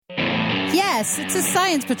Yes, it's a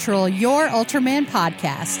Science Patrol, your Ultraman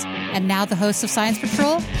podcast. And now the hosts of Science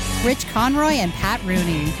Patrol, Rich Conroy and Pat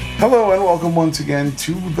Rooney. Hello and welcome once again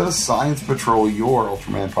to the Science Patrol, your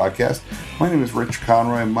Ultraman podcast. My name is Rich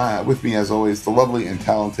Conroy, and with me, as always, the lovely and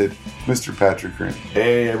talented Mr. Patrick Rooney.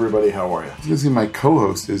 Hey, everybody, how are you? I was going to say my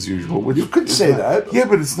co-host as usual. Which you could say that. Yeah,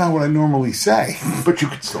 but it's not what I normally say. But you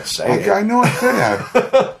could still say it. I know I could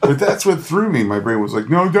have. But that's what threw me. My brain was like,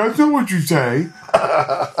 no, that's not what you say.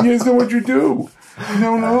 Yeah, that's not what you do.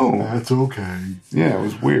 No. That's okay. Yeah, it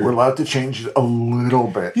was weird. We're allowed to change it a little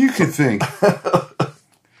bit. You could think.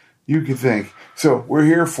 So, we're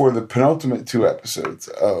here for the penultimate 2 episodes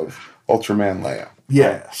of Ultraman Leo.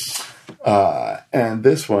 Yes. And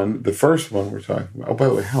this one, the first one we're talking about. Oh, by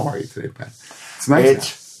the way, how are you today, Pat? It's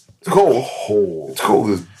nice. It's cold. It's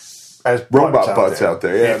cold as robot butts out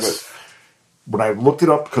there. Yeah, but when I looked it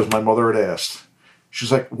up, because my mother had asked,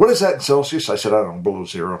 she's like, what is that in Celsius? I said, I don't know, below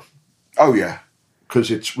zero. Oh, yeah.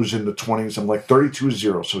 Because it was in the 20s. I'm like, 32 is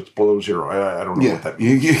zero, so it's below zero. I don't know what that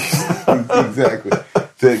means. Exactly.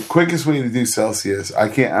 The quickest way to do Celsius, I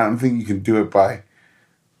don't think you can do it by,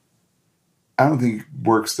 I don't think it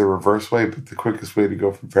works the reverse way, but the quickest way to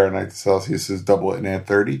go from Fahrenheit to Celsius is double it and add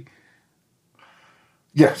 30.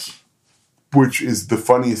 Yes. Which is the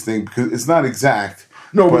funniest thing, because it's not exact.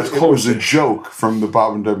 No, but it's it was a joke from the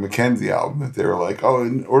Bob and Doug McKenzie album that they were like, oh,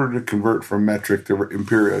 in order to convert from metric to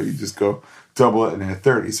imperial, you just go double it and add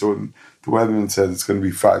 30. So when the weatherman says it's going to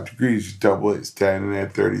be 5 degrees, you double it, it's 10, and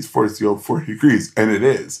add 30, it's 40, it's the old 40 degrees. And it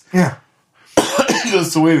is. Yeah.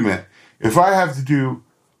 So wait a minute. If I have to do,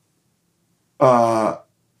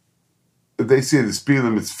 they say the speed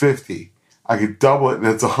limit's 50, I could double it and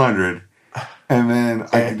that's 100. And then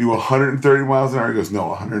I can do 130 miles an hour. He goes, no,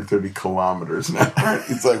 130 kilometers an hour.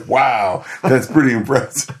 It's like, wow, that's pretty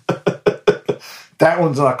impressive. That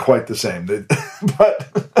one's not quite the same. But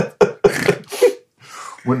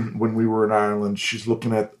when we were in Ireland, she's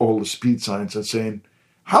looking at all the speed signs and saying,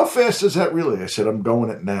 how fast is that really? I said, I'm going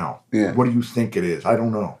it now. Yeah. What do you think it is? I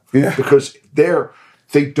don't know. Yeah. Because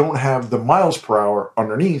they don't have the miles per hour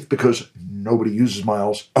underneath because nobody uses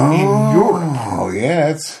miles in Europe. Oh,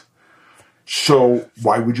 yeah, So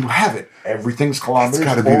why would you have it? Everything's kilometers. It's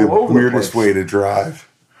got to be the weirdest way to drive.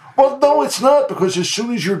 Well, no, it's not, because as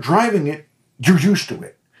soon as you're driving it, you're used to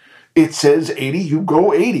it. It says 80, you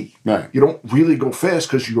go 80. Right. You don't really go fast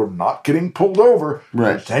because you're not getting pulled over.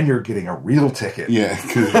 Right. Then you're getting a real ticket. Yeah,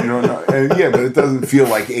 because you don't know. But it doesn't feel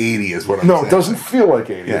like 80 is what I'm saying. No, it doesn't feel like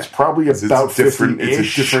 80. Yeah. It's probably about 50-ish. It's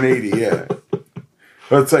a different 80, yeah.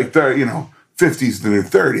 But it's like, 50's the new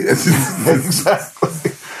 30. That's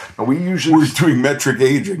exactly. We're doing metric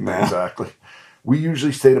aging now. Exactly. We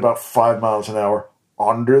usually stayed about 5 miles an hour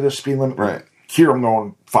under the speed limit. Right. Here I'm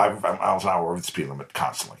going 5 miles an hour over the speed limit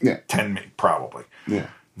constantly. Yeah. 10 probably. Yeah.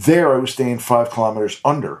 There I was staying 5 kilometers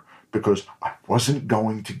under because I wasn't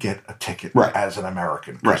going to get a ticket as an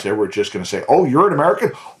American. Because they were just going to say, oh, you're an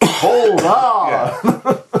American? Hold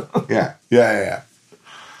on. Yeah.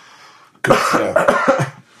 Good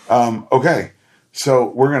stuff. Okay. So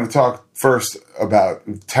we're going to talk first about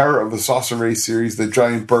Terror of the Saucer Race series. The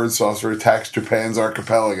giant bird saucer attacks Japan's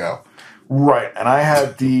archipelago. Right. And I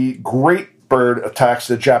had the great bird attacks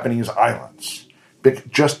the Japanese islands.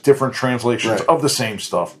 Just different translations of the same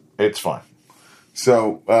stuff. It's fine.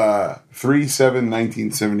 So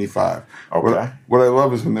 3/7/1975. Okay. What I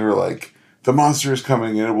love is when they were like, the monster is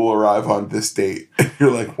coming and it will arrive on this date.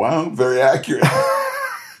 You're like, wow, very accurate.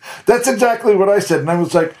 That's exactly what I said. And I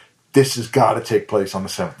was like, this has got to take place on the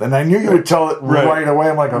 7th. And I knew you would tell it right away.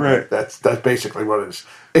 I'm like, okay, that's basically what it is.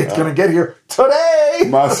 It's going to get here today.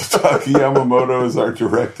 Masataka Yamamoto is our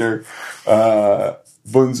director.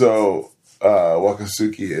 Bunzo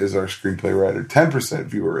Wakasuki is our screenplay writer. 10%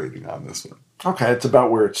 viewer rating on this one. Okay, it's about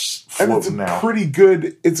where it's floating now. Pretty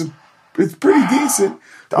good. It's pretty decent.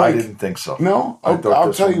 I didn't think so. No?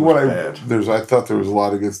 I'll tell you what I thought there was a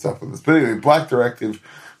lot of good stuff in this. But anyway, Black Directive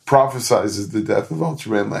prophesizes the death of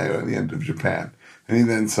Ultraman Leo and the end of Japan. And he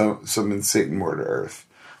then summons Satan more to Earth.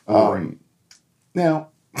 Now,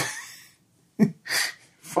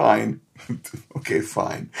 fine. Okay,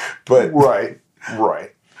 fine. But Right.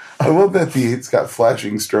 I love that it's got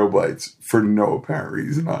flashing strobe lights for no apparent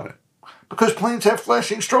reason on it. Because planes have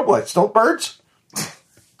flashing strobe lights. Don't birds?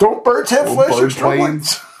 Don't birds have flashing strobe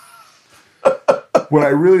lights? What I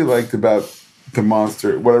really liked about the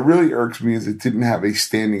monster, what really irks me is it didn't have a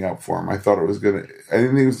standing up form. I didn't think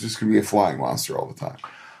it was just going to be a flying monster all the time.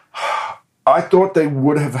 I thought they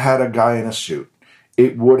would have had a guy in a suit.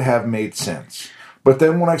 It would have made sense. But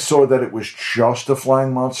then when I saw that it was just a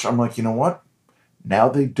flying monster, I'm like, you know what? Now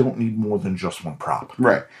they don't need more than just one prop.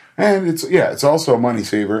 Right. And it's also a money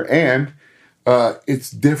saver, and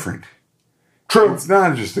it's different. True. It's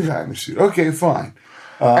not just a guy in a suit. Okay, fine.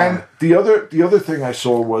 And the other thing I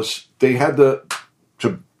saw was they had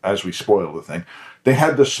as we spoil the thing, they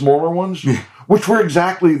had the smaller ones, which were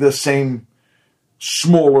exactly the same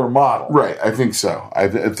smaller model. Right, I think so.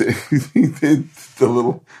 The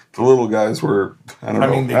little guys were. I don't know. I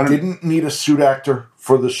mean, they didn't need a suit actor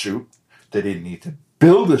for the suit. They didn't need to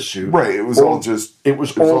build a suit. Right. It was all just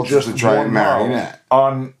a giant marionette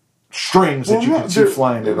on strings that you could see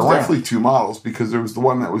flying it around. Definitely two models, because there was the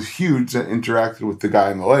one that was huge that interacted with the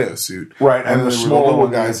guy in the Leo suit, right? And the smaller little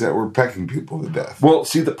guys that were pecking people to death. Well,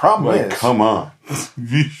 see, the problem is, come on,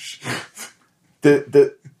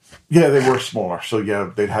 they were smaller, so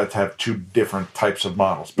they'd have to have two different types of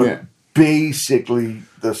models, but basically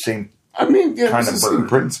the same. I mean, kind of same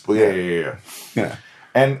principle. Yeah.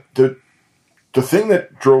 And the thing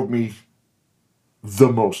that drove me the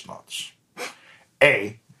most nuts,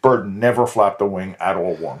 bird never flapped a wing at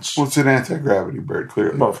all once. Well, it's an anti-gravity bird,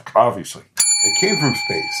 clearly. Well, obviously. It came from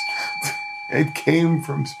space. It came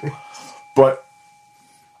from space. But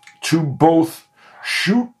to both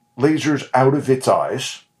shoot lasers out of its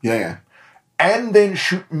eyes, and then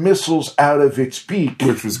shoot missiles out of its beak,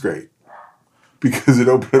 which was great. Because it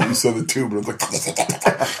opened up, you saw the tube, and it was like,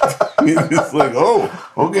 it's like,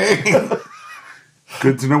 oh, okay.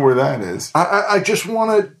 Good to know where that is. I just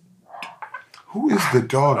want to... Who is the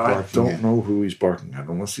dog barking at? I don't know who he's barking at,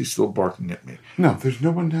 unless he's still barking at me. No, there's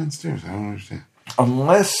no one downstairs. I don't understand.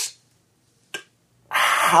 Unless...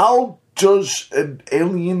 How does an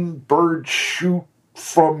alien bird shoot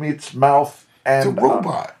from its mouth? And it's a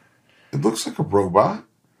robot. It looks like a robot.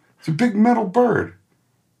 It's a big metal bird.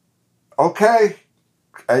 Okay.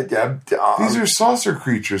 These are saucer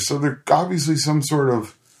creatures, so they're obviously some sort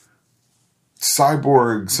of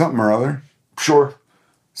cyborg something or other. Sure.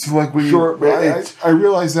 So like I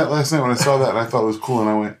realized that last night when I saw that, and I thought it was cool, and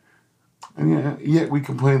I went, and yet we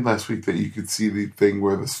complained last week that you could see the thing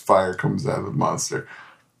where this fire comes out of the monster.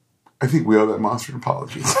 I think we owe that monster an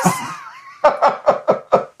apology.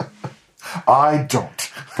 I don't.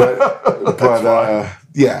 But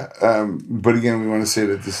again, we want to say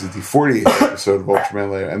that this is the 48th episode of Ultraman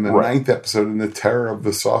Leo and the 9th episode in the Terror of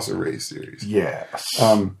the Saucer Race series. Yes.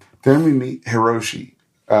 Then we meet Hiroshi.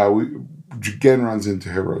 Gen runs into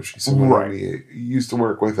Hiroshi. Someone we used to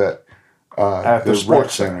work with at the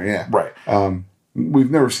sports center. Yeah. Right.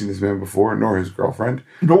 We've never seen this man before, nor his girlfriend.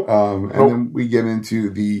 Nope. And then we get into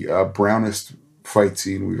the brownest fight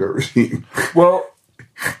scene we've ever seen. Well,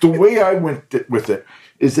 the way I went with it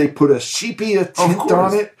is they put a sepia tint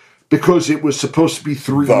on it because it was supposed to be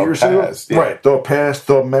 3 years ago. Yeah. Right. The past,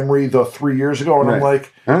 the memory, the 3 years ago. And I'm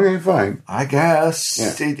like, okay, fine. I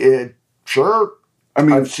guess. Yeah. Sure. I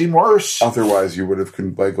mean, I've seen worse. Otherwise, you would have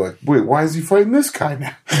like, wait, why is he fighting this guy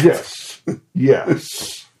now? Yes.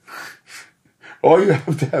 Yes. All you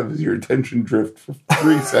have to have is your attention drift for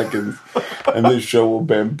 3 seconds, and this show will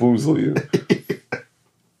bamboozle you.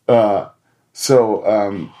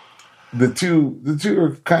 So the two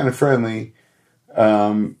are kind of friendly,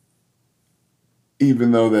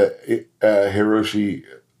 even though that Hiroshi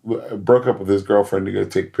broke up with his girlfriend to go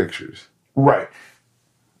take pictures. Right.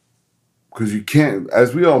 Because you can't,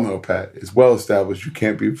 as we all know, Pat, it's well established, you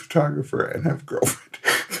can't be a photographer and have a girlfriend.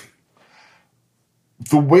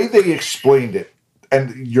 The way they explained it,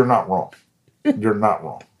 and you're not wrong. You're not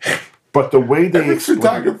wrong. But the way they explained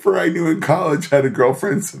photographer I knew in college had a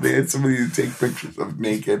girlfriend, so they had somebody to take pictures of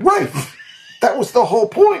naked. Right. That was the whole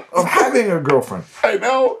point of having a girlfriend. I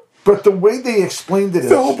know. But the way they explained it is...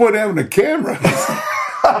 the whole point of having a camera.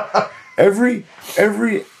 Every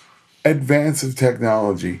advance of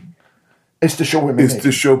technology... is to show women naked.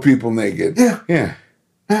 To show people naked. Yeah.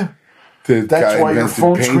 That's why your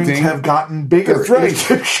phone screens have gotten bigger. That's right.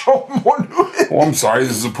 To show more nudity. Oh, I'm sorry,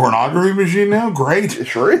 this is a pornography machine now? Great. It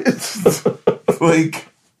sure is. like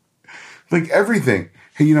everything.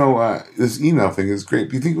 Hey, this email thing is great.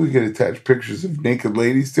 Do you think we could attach pictures of naked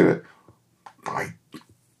ladies to it? By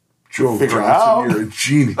Joe Johnson, you're a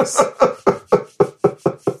genius.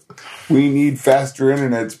 We need faster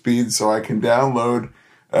internet speed so I can download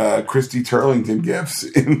Christy Turlington gifs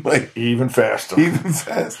in even faster.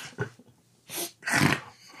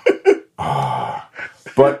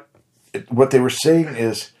 But what they were saying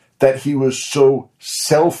is that he was so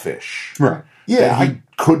selfish, right? That he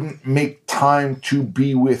couldn't make time to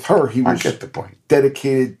be with her. He was I get the point.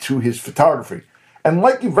 Dedicated to his photography, and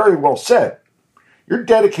like you very well said, you're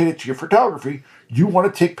dedicated to your photography. You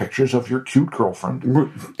want to take pictures of your cute girlfriend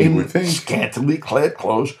in scantily clad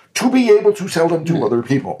clothes to be able to sell them to other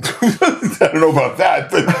people. I don't know about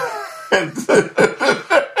that, but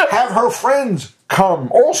have her friends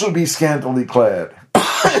come also be scantily clad.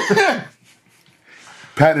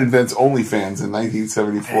 Pat invents OnlyFans in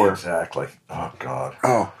 1974. Exactly. Oh, God.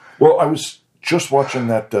 Oh. Well, I was just watching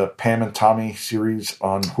that Pam and Tommy series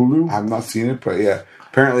on Hulu. I've not seen it, but yeah.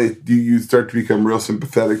 Apparently, you start to become real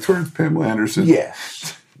sympathetic towards Pamela Anderson.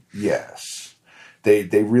 Yes. Yes. They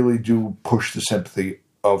really do push the sympathy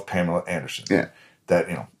of Pamela Anderson. Yeah.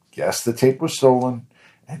 That, yes, the tape was stolen,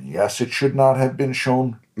 and yes, it should not have been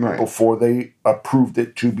shown before they approved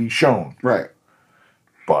it to be shown. Right.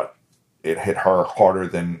 But it hit her harder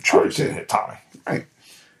than it hit Tommy. Right.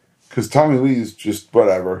 Because Tommy Lee's just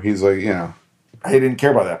whatever. He's like, He didn't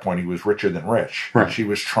care by that point. He was richer than rich. Right. She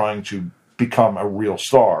was trying to become a real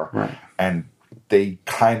star. Right. And they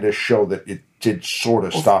kind of show that it did sort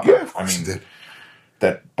of stop yeah, her. Of course it did.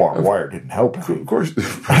 That barbed wire didn't help her. Of course.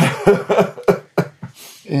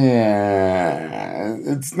 Yeah.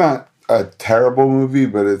 It's not a terrible movie,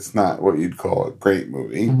 but it's not what you'd call a great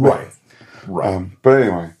movie. Right. Right. But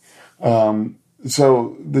anyway.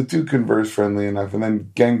 So the two converse friendly enough, and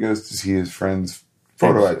then Gen goes to see his friend's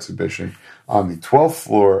photo exhibition on the 12th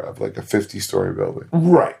floor of like a 50-story building.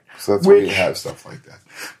 Right. So that's where you have stuff like that.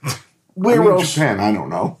 Where else? Japan, I don't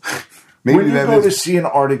know. Maybe when you go to see an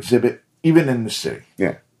art exhibit, even in the city,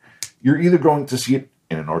 you're either going to see it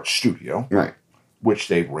in an art studio, right, which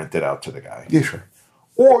they've rented out to the guy. Yeah, sure.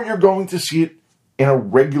 Or you're going to see it in a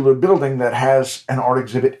regular building that has an art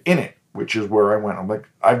exhibit in it, which is where I went. I'm like,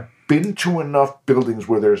 I've been to enough buildings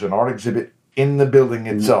where there's an art exhibit in the building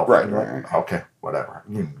itself. Right. Okay, whatever. I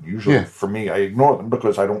mean, usually for me, I ignore them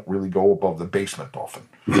because I don't really go above the basement often.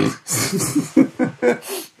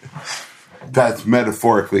 That's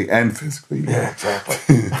metaphorically and physically. Yeah, exactly.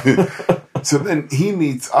 So then he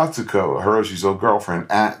meets Atsuko, Hiroshi's old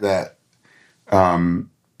girlfriend, at that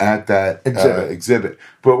exhibit.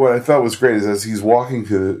 But what I thought was great is as he's walking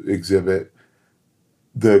to the exhibit,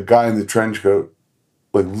 the guy in the trench coat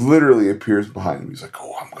like literally appears behind him. He's like,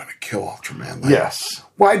 "Oh, I'm going to kill Ultraman." Like, yes.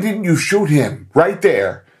 Why didn't you shoot him right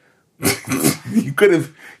there? You could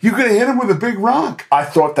have hit him with a big rock. I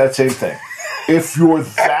thought that same thing. If you're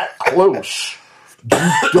that close,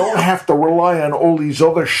 you don't have to rely on all these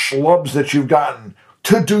other schlubs that you've gotten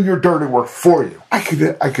to do your dirty work for you. I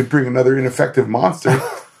could bring another ineffective monster.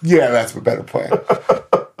 Yeah, that's a better plan.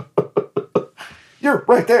 You're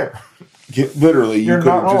right there. Literally, you could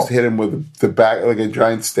have just hit him with the back like a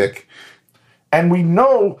giant stick. And we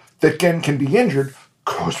know that Gen can be injured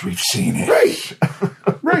because we've seen it.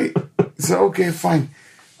 Right. So, okay, fine.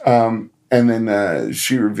 And then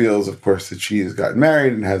she reveals, of course, that she has gotten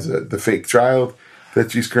married and has the fake child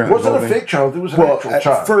that she's currently holding. It wasn't a fake child. It was an actual child.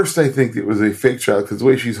 At first, I think it was a fake child because the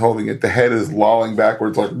way she's holding it, the head is lolling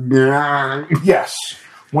backwards like... Yes.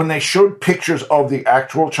 When they showed pictures of the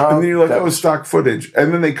actual child... And then you're like, oh, stock footage.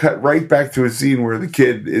 And then they cut right back to a scene where the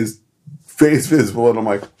kid is face visible. And I'm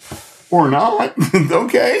like, or not.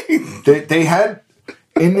 Okay. They had...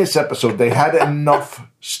 In this episode, they had enough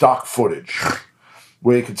stock footage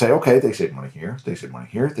where you could say, okay, they saved money here, they saved money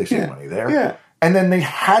here, they saved money there. Yeah. And then they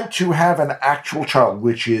had to have an actual child,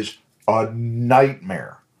 which is a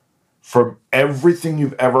nightmare. From everything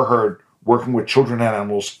you've ever heard, working with children and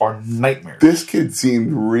animals are nightmares. This kid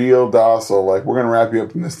seemed real docile. Like, we're going to wrap you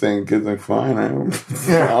up in this thing. Kid's like, fine,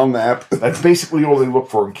 I'll nap. That's basically all they look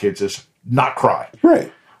for in kids is not cry.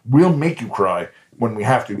 Right. We'll make you cry when we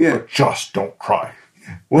have to, but just don't cry.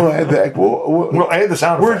 We'll add that. We'll add the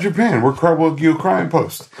sound We're effect. Japan. You'll cry in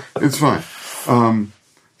post. It's fine.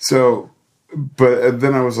 But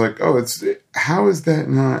then I was like, oh, how is that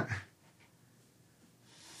not?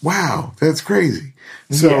 Wow, that's crazy.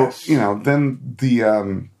 So, then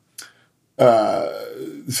the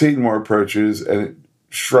Satan War approaches and it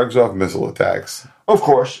shrugs off missile attacks. Of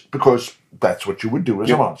course, because that's what you would do as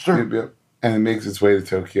a monster. Yep. And it makes its way to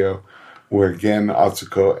Tokyo, where Gen,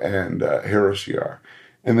 Atsuko, and Hiroshi are.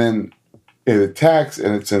 And then it attacks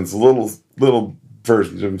and it sends little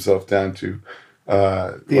versions of himself down to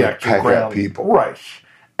the actual ground people. Right.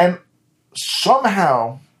 And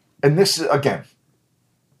somehow, and this is, again,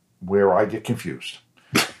 where I get confused.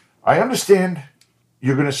 I understand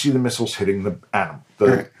you're going to see the missiles hitting the animal,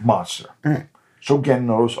 the monster. Right. So Gen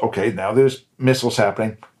knows, okay, now there's missiles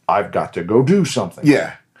happening. I've got to go do something.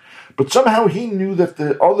 Yeah. But somehow he knew that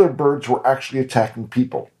the other birds were actually attacking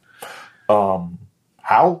people.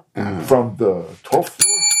 How? From the 12th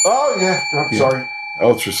floor? Oh, yeah. I'm sorry.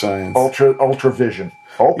 Ultra science. Ultra vision.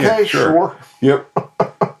 Okay, Yeah, sure. Yep.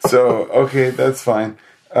 So, okay, that's fine.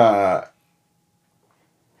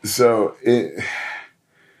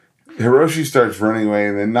 Hiroshi starts running away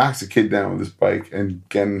and then knocks a kid down with his bike, and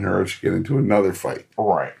Gen and Hiroshi get into another fight.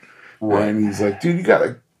 Right. And he's like, dude, you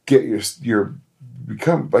gotta get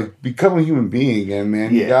become a human being again,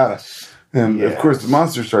 man. You gotta. And of course, the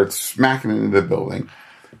monster starts smacking into the building.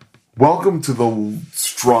 Welcome to the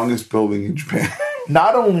strongest building in Japan.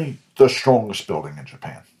 Not only the strongest building in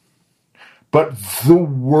Japan, but the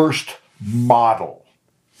worst model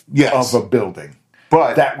of a building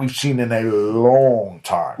that we've seen in a long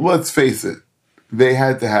time. Let's face it. They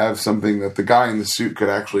had to have something that the guy in the suit could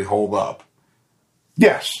actually hold up.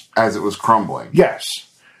 Yes. As it was crumbling. Yes.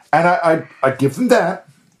 And I give them that.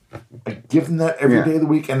 I give them that every day of the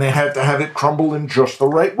week, and they had to have it crumble in just the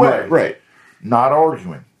right way. Right. Not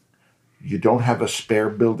arguing. You don't have a spare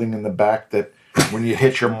building in the back that when you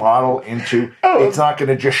hit your model into, it's not going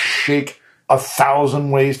to just shake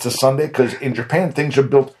 1,000 ways to Sunday, because in Japan, things are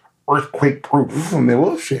built earthquake-proof. And they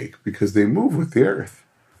will shake because they move with the earth.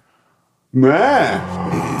 Man,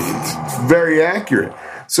 it's very accurate.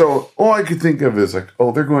 So all I could think of is like,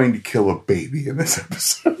 they're going to kill a baby in this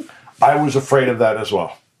episode. I was afraid of that as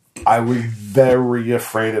well. I was very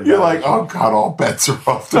afraid of that. You're like, oh God, all bets are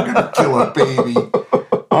off. They're going to kill a baby.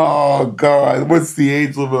 Oh God, what's the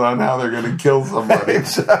age limit on how they're going to kill somebody?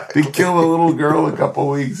 Exactly. They killed a little girl a couple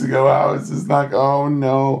weeks ago. How is this not? Oh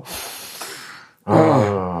no.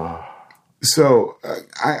 So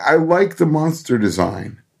I like the monster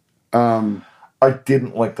design. I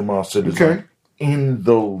didn't like the monster design in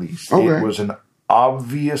the least. Okay. It was an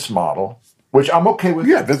obvious model, which I'm okay with.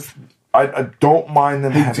 Yeah, that's. I don't mind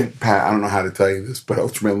them having. Pat, I don't know how to tell you this, but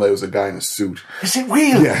Ultraman Leo was a guy in a suit. Is it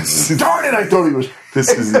real? Yes. Darn it! I thought he was. This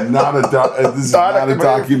is not a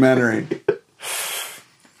documentary.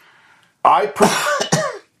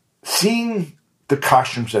 Seeing the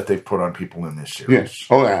costumes that they put on people in this series. Yes.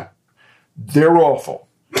 Oh yeah. They're awful.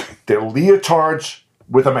 They're leotards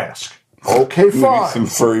with a mask. Okay, fine. Maybe some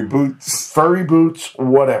furry boots. Furry boots,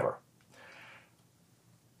 whatever.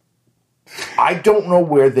 I don't know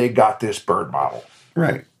where they got this bird model.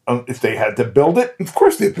 Right. If they had to build it. Of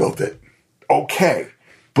course they built it. Okay.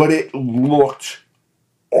 But it looked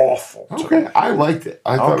awful. Okay. I liked it.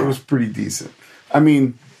 I thought it was pretty decent. I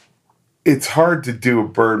mean, it's hard to do a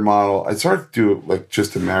bird model. It's hard to do like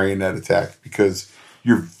just a marionette attack because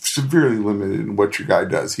you're severely limited in what your guy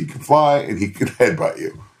does. He can fly and he can headbutt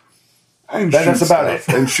you. And that's about it.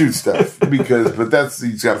 And shoot stuff. But he's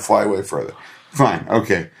got to fly away further. Fine.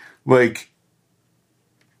 Okay. Like,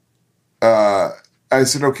 I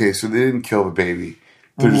said, okay, so they didn't kill the baby.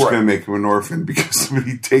 They're just going to make him an orphan because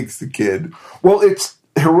somebody takes the kid. Well, it's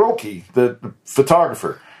Hiroki, the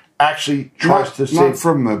photographer, actually tries to save... Not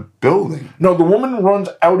from the building. No, the woman runs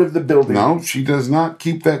out of the building. No, she does not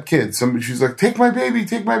keep that kid. She's like, take my baby.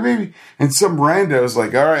 And some rando is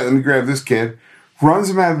like, all right, let me grab this kid,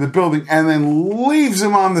 runs him out of the building, and then leaves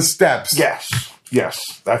him on the steps.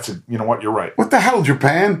 Yes, that's it. You know what? You're right. What the hell,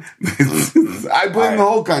 Japan? I blame the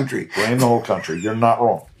whole country. Blame the whole country. You're not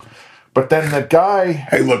wrong. But then the guy...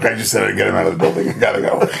 Hey, look, I just said I'd get him out of the building. I gotta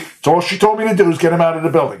go. So all she told me to do is get him out of the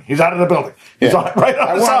building. He's out of the building. He's right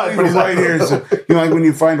on the side. But he's right here. So, you know, like when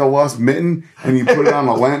you find a lost mitten and you put it on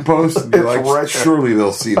a lamppost, and you're like, right, surely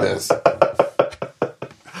they'll see this.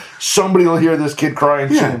 Somebody will hear this kid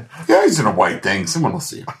crying soon. Yeah, he's in a white thing. Someone will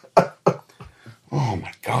see him. Oh,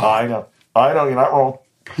 my God. I know. You're not wrong.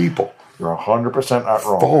 People. You're 100% not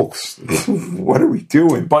wrong. Folks, what are we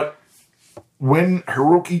doing? But when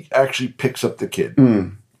Hiroki actually picks up the kid,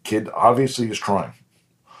 kid obviously is crying.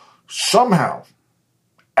 Somehow,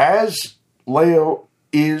 as Leo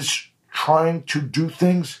is trying to do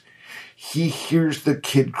things, he hears the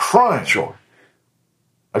kid crying. Sure.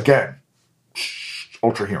 Again,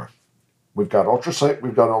 ultra hearing. We've got ultra sight,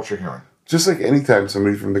 we've got ultra hearing. Just like anytime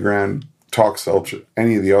somebody from the ground talks to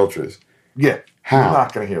any of the ultras. Yeah. How? You're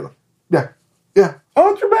not going to hear them. Yeah.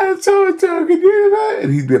 Ultraman so-and-so, can you hear that?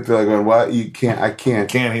 And he'd be up there like, what? You can't, I can't.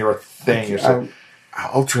 Can't hear a thing.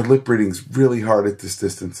 Ultra lip reading's really hard at this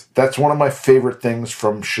distance. That's one of my favorite things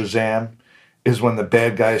from Shazam, is when the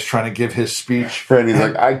bad guy is trying to give his speech. Right, he's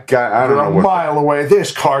like, I don't know. A mile away.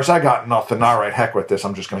 There's cars. I got nothing. All right, heck with this.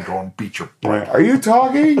 I'm just going to go and beat your butt. Right. Are you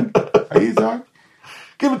talking?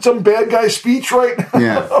 Giving some bad guy speech right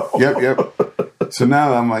now. Yeah. Yep. So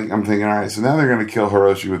now I'm thinking, all right, so now they're going to kill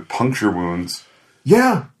Hiroshi with puncture wounds.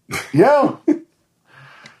 Yeah.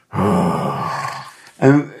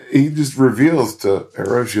 And he just reveals to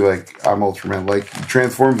Hiroshi, like, I'm Ultraman. Like, he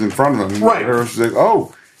transforms in front of him. Right. Hiroshi's like,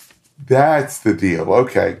 oh, that's the deal.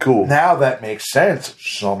 Okay, cool. Now that makes sense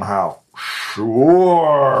somehow.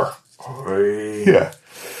 Sure. Yeah.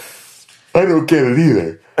 I don't get it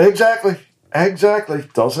either. Exactly.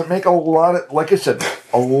 Doesn't make a lot of, like I said,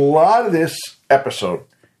 a lot of this episode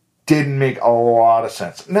didn't make a lot of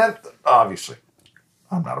sense. And that, obviously,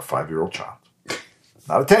 I'm not a 5-year-old child.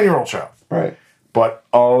 not a 10-year-old child. Right. But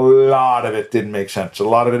a lot of it didn't make sense. A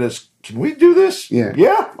lot of it is, can we do this? Yeah.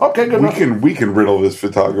 Yeah? Okay, good enough. We can riddle this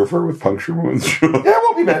photographer with puncture wounds. Yeah, it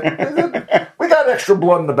won't be bad. We got extra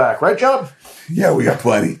blood in the back, right, John? Yeah, we got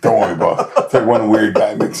plenty. Don't worry about it. It's like one weird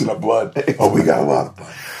guy mixing up blood. Oh, we got a lot of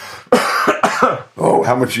blood. Oh,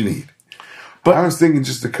 how much you need? But I was thinking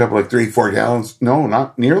just a couple, like 3-4 gallons. No,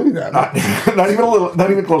 not nearly that. Not even a little,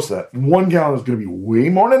 not even close to that. 1 gallon is going to be way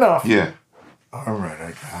more than enough. Yeah. All right,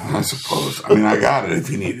 I got it. I suppose. I mean, I got it if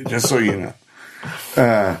you need it, just so you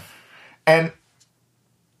know. And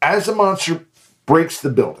as the monster breaks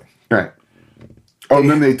the building. Right. Oh, and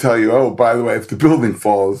then they tell you, oh, by the way, if the building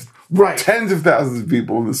falls, right, tens of thousands of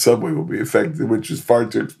people in the subway will be affected, which is far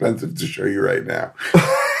too expensive to show you right now.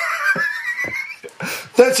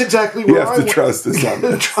 That's exactly where you have to trust the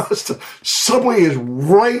subway. Trust subway is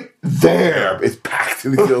right there. It's packed to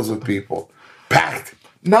the gills with people. Packed.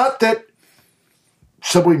 Not that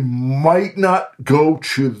subway might not go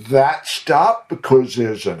to that stop because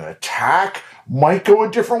there's an attack. Might go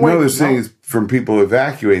a different way. No, they're saying it's from people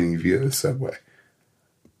evacuating via the subway.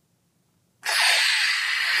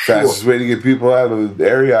 Fastest way to get people out of the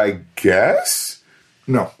area, I guess?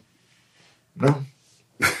 No.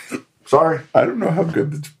 Sorry. I don't know how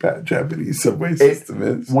good the Japanese subway system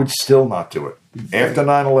is. Would still not do it. After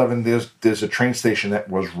 9/11, there's a train station that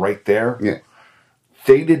was right there. Yeah.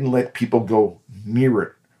 They didn't let people go near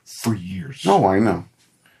it for years. No, I know.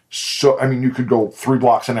 So, I mean, you could go 3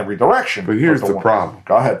 blocks in every direction. But here's the problem.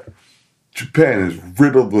 Go ahead. Japan is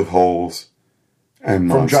riddled with holes and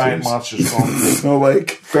From monsters. giant monsters. So,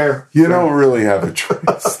 like, fair. You don't really have a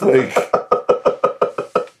choice. Like,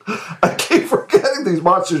 I keep forgetting these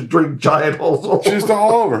monsters drink giant holes. Just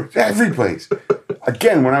all over. Every place.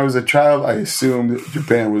 Again, when I was a child, I assumed that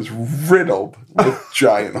Japan was riddled with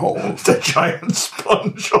giant holes. The giant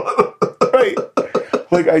sponge on it. Right.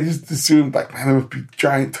 Like, I just assumed, like, man, there must be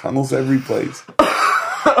giant tunnels every place.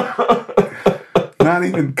 Not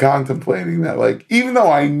even contemplating that. Like, even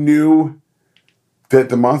though I knew that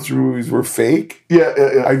the monster movies were fake,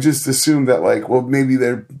 yeah. I just assumed that, like, well, maybe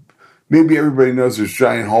everybody knows there's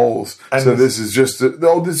giant holes. And so this is just,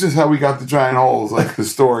 this is how we got the giant holes, like the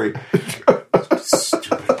story.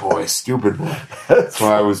 Stupid boy. So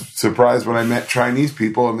I was surprised when I met Chinese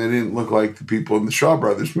people and they didn't look like the people in the Shaw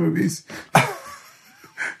Brothers movies.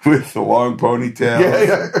 With the long ponytail.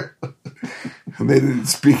 Yeah. And they didn't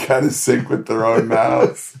speak out of sync with their own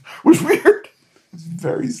mouths. It was weird. It was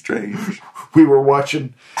very strange. We were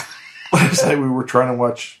watching, last night we were trying to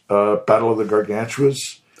watch Battle of the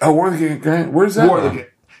Gargantuas. Oh, where's that?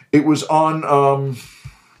 It was on, oh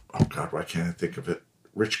God, why can't I think of it?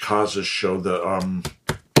 Rich Kaza's show,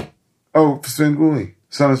 Svengoolie.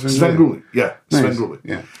 Son of Svengoolie. Yeah, nice. Svengoolie.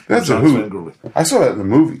 Yeah. That's a hoot. I saw that in the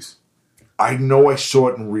movies. I know I saw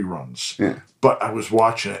it in reruns. Yeah. But I was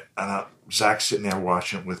watching it, and Zach's sitting there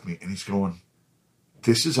watching it with me, and he's going,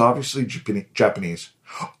 this is obviously Japanese.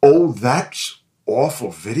 Oh, that's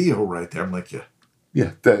awful video right there. I'm like, yeah.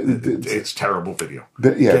 Yeah. It's terrible video.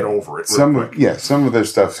 Get over it. Some of their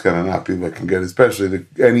stuff's going to not be looking good, especially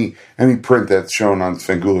any print that's shown on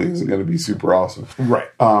Svengoolie isn't going to be super awesome. Right.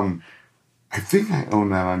 I think I own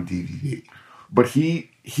that on DVD. But he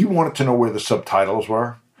wanted to know where the subtitles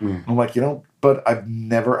were. Mm. I'm like, but I've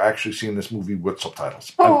never actually seen this movie with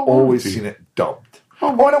subtitles. I've always seen it dubbed.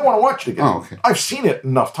 Oh, I don't want to watch it again. Oh, okay. I've seen it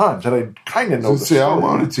enough times that I kind of know the story. I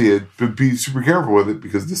wanted to, but be super careful with it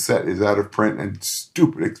because the set is out of print and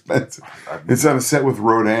stupid expensive. It's on a set with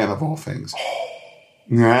Rodin, of all things.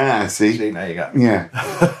 Yeah, see? Now you got it. Yeah.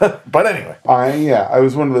 But anyway. I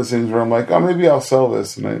was one of those things where I'm like, oh, maybe I'll sell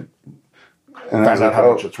this. And I find out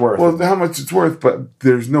how much it's worth. Well, how much it's worth, but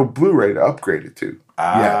there's no Blu-ray to upgrade it to.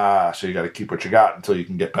 So you got to keep what you got until you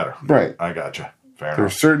can get better. Right. I gotcha. Fair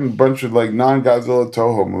There's certain bunch of like non-Godzilla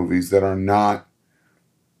Toho movies that are not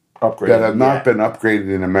upgraded. That have not been upgraded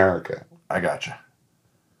in America. I gotcha.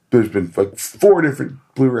 There's been like 4 different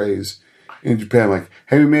Blu-rays in Japan. Like,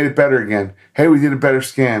 hey, we made it better again. Hey, we did a better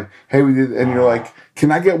scan. Hey, we did, and you're like,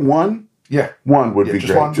 can I get one? Yeah, one would be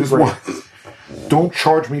great. Just one. Don't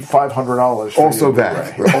charge me $500. Also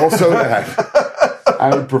that. Also that.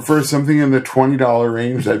 I would prefer something in the $20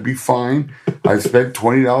 range. That'd be fine. I've spent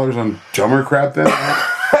 $20 on dumber crap than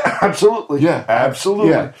that. Absolutely. Yeah. Absolutely.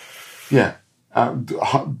 Yeah.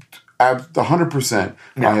 100%.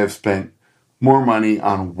 Yeah. I have spent more money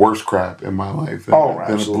on worse crap in my life than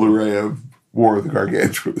a Blu-ray of War of the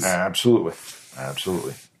Gargantuas. Absolutely.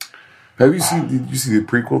 Absolutely. Did you see the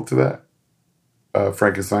prequel to that?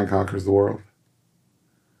 Frankenstein Conquers the World?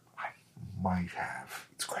 I might have.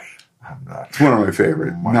 It's great. I'm not It's one of my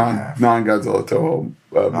favorite non-Godzilla Toho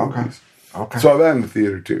movies. Okay. Saw that in the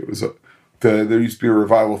theater too. It was there used to be a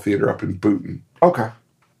Revival theater up in Boonton. Okay.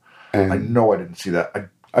 And I know I didn't see that.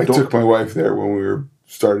 I took my wife there when we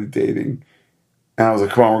started dating. And I was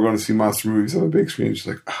like, come on, we're going to see monster movies on the big screen. She's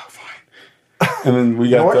like, oh, fine. And then we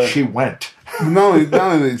got you know what? She went. not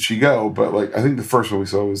only did she go, but like I think the first one we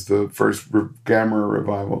saw was the first Gamma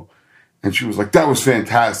Revival. And she was like, that was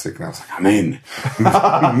fantastic. And I was like, I'm in.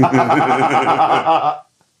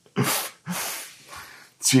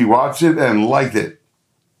 She watched it and liked it.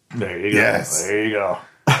 There you Yes. go. There you go.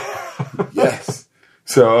 Yes.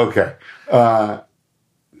 So, okay.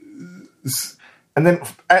 And then,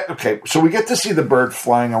 okay, so we get to see the bird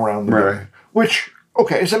flying around the Right. building, which,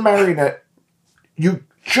 okay, as a marionette, you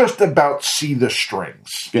just about see the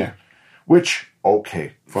strings. Yeah. Which,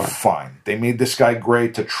 okay, fine. They made this guy gray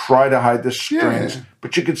to try to hide the strings,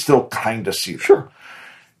 but you could still kind of see them. Sure.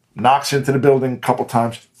 Knocks into the building a couple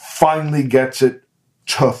times, finally gets it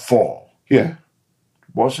to fall. Yeah.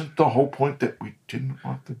 Wasn't the whole point that we didn't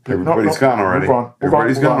want the building? Everybody's gone already.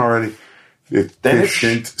 Everybody's gone already.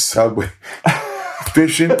 Efficient subway.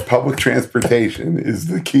 Efficient public transportation is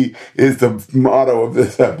the key, is the motto of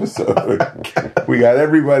this episode. We got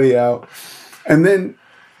everybody out. And then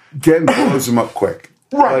Ken blows him up quick.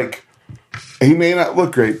 Right. Like, he may not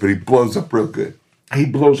look great, but he blows up real good. He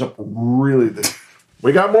blows up really good.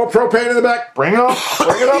 We got more propane in the back. Bring it up.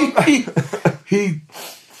 Bring it up. he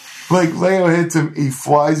like, Leo hits him, he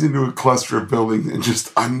flies into a cluster of buildings and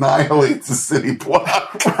just annihilates the city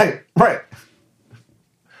block. Right.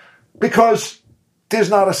 Because there's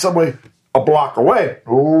not a subway a block away.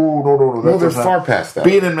 Oh, no. No, they're far past that.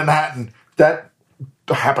 Being in Manhattan, that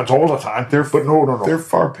happens all the time. But no. They're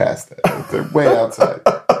far past that. They're way outside.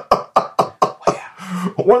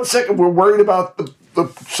 1 second, we're worried about the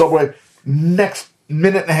subway. Next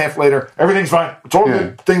minute and a half later, everything's fine. It's all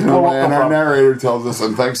good. Things blow up. And our narrator tells us,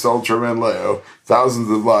 and thanks to Ultraman Leo, thousands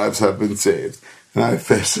of lives have been saved. And I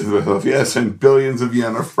faced it with myself, yes, and billions of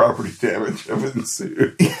yen of property damage have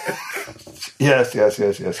ensued. Yes. But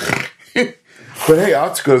hey,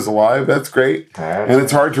 Atsuko's alive. That's great. And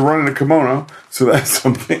it's hard to run in a kimono, so that's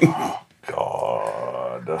something. Oh,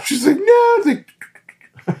 God. She's like, no. It's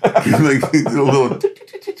like a little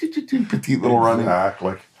petite little running.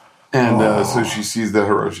 Exactly. And so she sees that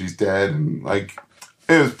Hiroshi's dead, and like,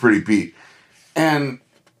 it was pretty beat. And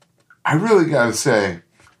I really got to say,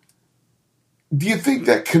 do you think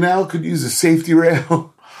that canal could use a safety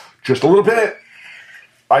rail? Just a little bit.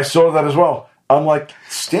 I saw that as well. I'm like,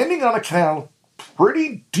 standing on a canal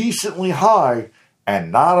pretty decently high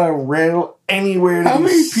and not a rail anywhere to How be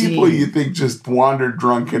many seen. people you think just wandered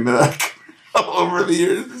drunk into that canal over the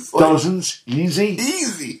years? Like, Dozens. Easy.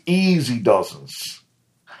 Easy dozens.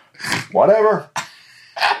 Whatever.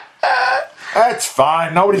 That's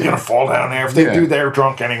fine. Nobody's going to fall down there. If they do, they're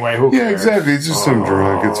drunk anyway. Who cares? Yeah, exactly. It's just some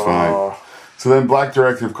drunk. It's fine. So then Black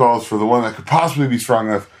Directive calls for the one that could possibly be strong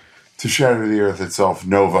enough to shatter the Earth itself,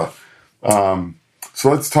 Nova.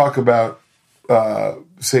 So let's talk about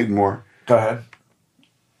Satan more. Go ahead.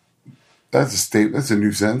 That's a statement. That's a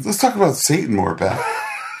new sentence. Let's talk about Satan more, Pat.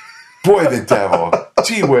 Boy, the devil.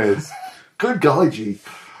 Gee whiz. Good golly gee.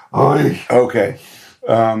 Okay.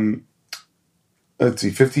 Let's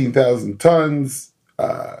see. 15,000 tons.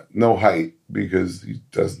 No height because he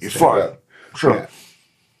doesn't. He's fine. Sure. Yeah.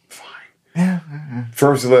 Yeah.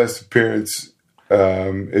 First and last appearance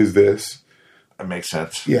is this. That makes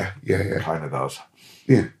sense. Yeah. Kind of does.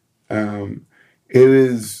 Yeah. It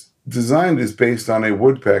is designed as based on a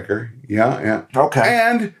woodpecker. Yeah. Okay.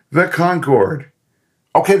 And the Concorde.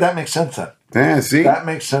 Okay, that makes sense then. Yeah, see? That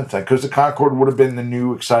makes sense then, because the Concorde would have been the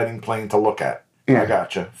new exciting plane to look at. Yeah. I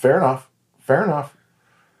gotcha. Fair enough.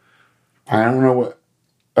 I don't know what...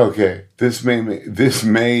 Okay, this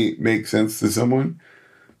may make sense to someone.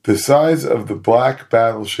 The size of the black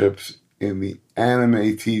battleships in the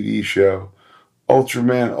anime TV show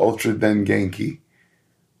Ultraman Ultra Dengenki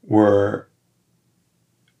were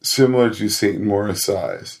similar to Satan Mora's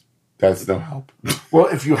size. That's no help. Well,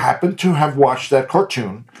 if you happen to have watched that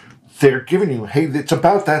cartoon, they're giving you, hey, it's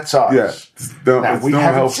about that size. Yeah, it's no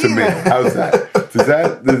help to me. How's that? Does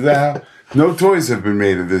that no toys have been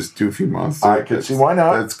made of this doofy monster. I can see why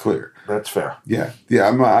not. That's clear. That's fair. Yeah.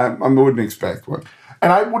 I wouldn't expect one.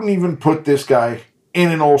 And I wouldn't even put this guy in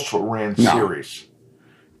an also-ran series.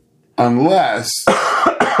 Unless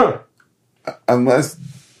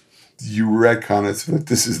you retcon it so that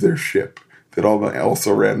this is their ship. That all the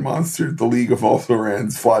also-ran monsters, the League of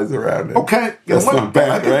Also-Rans flies around in. Okay. That's not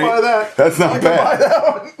bad, right? I can buy that. That's not bad. I can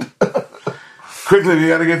buy that one. Quickly, we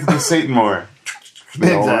got to get to the Satan more.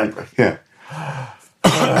 Exactly. Yeah.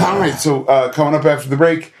 All right, so coming up after the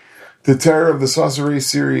break, The Terror of the Saucer Race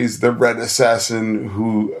series, the Red Assassin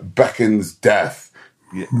who beckons death.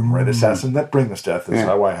 Yeah, Red Assassin that brings death is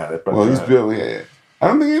how I had it. But well, he's Billy. I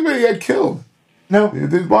don't think anybody got killed. No.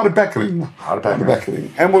 There's a lot of beckoning. A lot of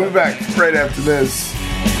beckoning. And we'll be back right after this.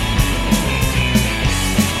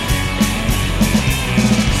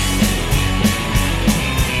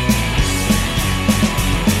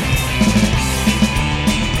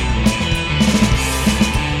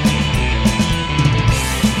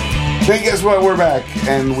 Hey, guess what? We're back,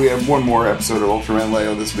 and we have one more episode of Ultraman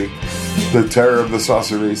Leo this week. The Terror of the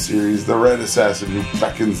Saucer Race series, The Red Assassin Who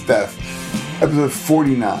Beckons Death. Episode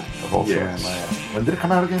 49 of Ultraman Leo. When did it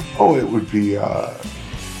come out again? Oh, it would be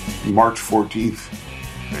March 14th.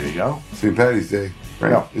 There you go. St. Patty's Day,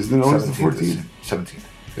 right? No. Isn't it always the 14th? 17th.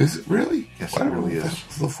 Is it really? Yes, it really is.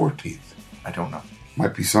 It's the 14th. I don't know.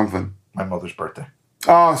 Might be something. My mother's birthday.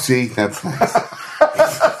 Oh, see? That's nice.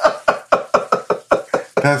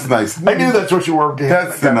 That's nice. I knew that's what you were getting.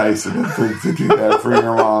 That's the nice of it to do that for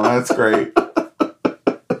your mom. That's great.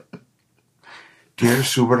 Dear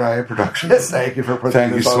Subaraya Productions. Thank you for putting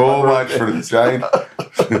Thank you this on so my much birthday. for the giant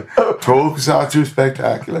Tokusatsu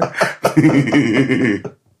Spectacular.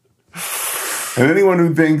 And anyone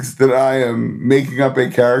who thinks that I am making up a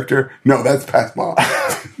character, no, that's Pat's mom.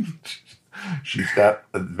 She's got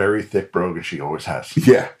a very thick brogue, and she always has.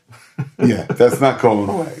 Yeah. Yeah, that's not going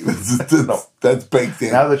away. That's baked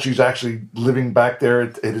in. Now that she's actually living back there,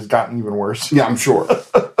 it has gotten even worse. Yeah, I'm sure.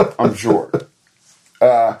 I'm sure.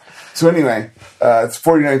 So anyway, it's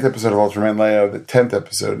 49th episode of Ultraman Leo, the 10th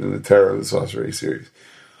episode in the Terror of the Saucer Race series.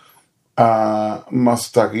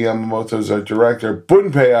 Masataka Yamamoto is our director.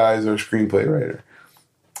 Bunpei Ai is our screenplay writer.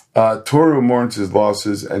 Toru mourns his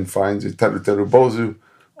losses and finds a Teruteru Bozu,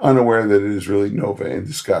 unaware that it is really Nova in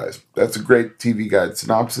disguise. That's a great TV Guide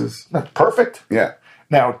synopsis. That's perfect. Yeah.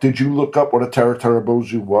 Now, did you look up what a Teruteru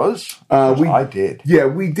Bozu was? I did. Yeah,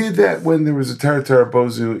 we did that when there was a Teruteru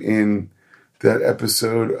Bozu in that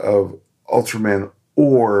episode of Ultraman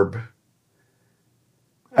Orb.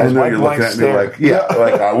 I know you're looking at me like,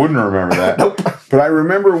 like I wouldn't remember that. Nope. But I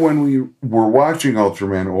remember when we were watching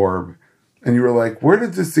Ultraman Orb, and you were like, where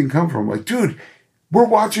did this thing come from? I'm like, dude, we're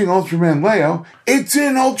watching Ultraman Leo. It's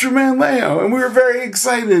in Ultraman Leo. And we were very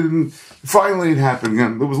excited. And finally it happened.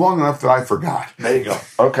 And it was long enough that I forgot. There you go.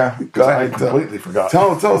 Okay. I completely forgot.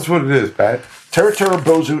 Tell us what it is, Pat. Teruteru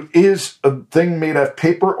Bozu is a thing made of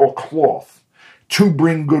paper or cloth to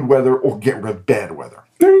bring good weather or get rid of bad weather.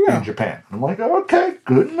 There you go. In Japan. I'm like, okay,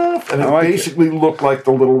 good enough. And it like basically looked like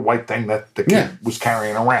the little white thing that the kid was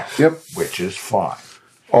carrying around. Yep. Which is fine.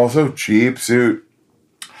 Also, cheap suit.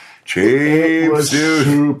 It was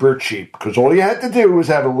super cheap because all you had to do was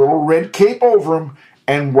have a little red cape over him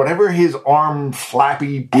and whatever his arm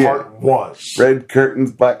flappy part was. Red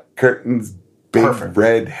curtains, black curtains, big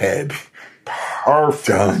red head. Perfect.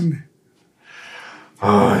 Done.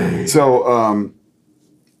 So,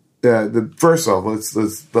 first off,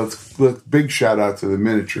 let's big shout out to the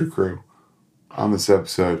miniature crew on this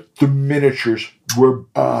episode. The miniatures were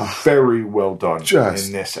very well done just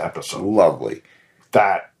in this episode. Lovely.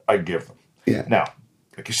 That I give them. Yeah. Now,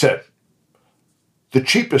 like you said, the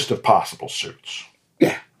cheapest of possible suits.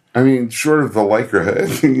 Yeah. I mean, short of the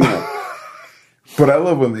Lycra, you know. But I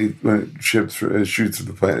love when it shoots from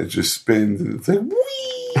the planet, it just spins and it's like,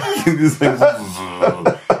 whee! It's like,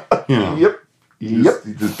 you know. Yep. He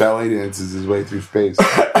just ballet dances his way through space.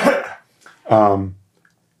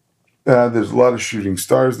 There's a lot of shooting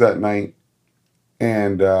stars that night.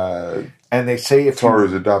 And they say if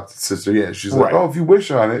Toru's adopted sister, she's like, if you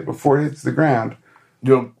wish on it before it hits the ground,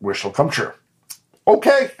 your wish will come true.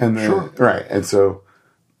 Okay. And then, sure. Right. And so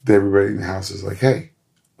everybody in the house is like, hey,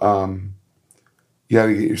 you got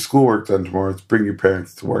to get your schoolwork done tomorrow. Let's bring your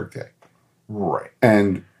parents to work day. Right.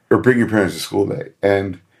 Or bring your parents to school day.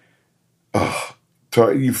 And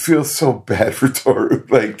you feel so bad for Toru.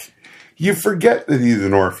 Like, you forget that he's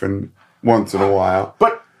an orphan once in a while.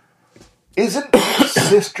 But isn't his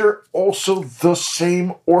sister also the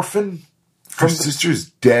same orphan? Her sister's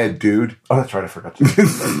dead, dude. Oh, that's right. I forgot to.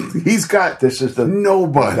 He's got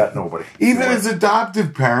nobody. Got nobody. Even his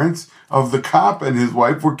adoptive parents of the cop and his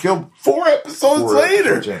wife were killed 4 episodes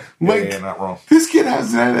later. Yeah, not wrong. This kid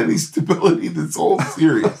hasn't had any stability this whole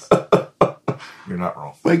series. You're not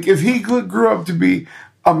wrong. Like, if he grew up to be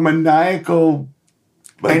a maniacal,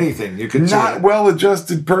 anything you could not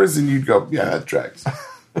well-adjusted person, you'd go, yeah, that tracks.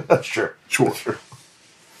 That's true. Sure.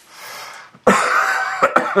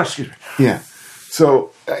 Excuse me. Yeah.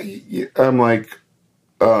 So I'm like,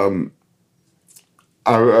 I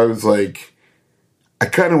was like, I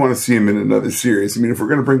kind of want to see him in another series. I mean, if we're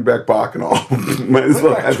going to bring back Bacchanal, might as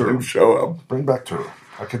well have him show up. Bring back Toru.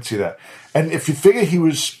 I could see that. And if you figure he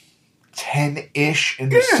was 10-ish in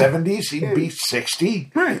the 70s, he'd be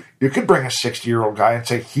 60. Right. You could bring a 60-year-old guy and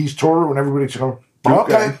say, he's Toru, and everybody's going,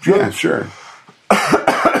 okay, yeah, sure.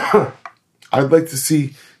 I'd like to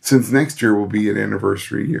see, since next year will be an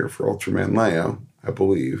anniversary year for Ultraman Leo, I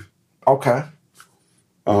believe. Okay.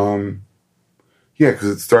 Yeah, because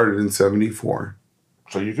it started in 74.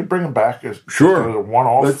 So you could bring him back as Sure. a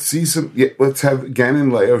one-off. Let's see some. Yeah, let's have Gen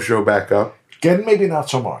and Leo show back up. Gen, maybe not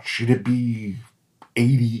so much. It'd be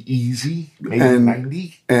 80 easy, maybe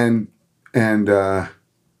 90. And the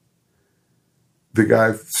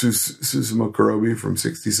guy Susumu Kurobi from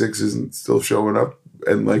 66 isn't still showing up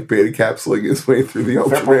and like beta capsuling his way through the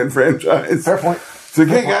Ultraman franchise. Fair point. It's like,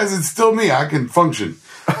 hey guys, it's still me. I can function.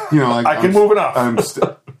 You know, like I can move enough.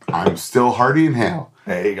 I'm still Hardy and Hale.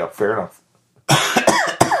 There you go. Fair enough.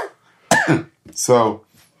 So,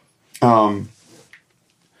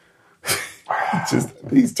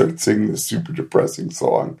 he starts singing this super depressing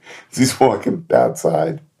song as he's walking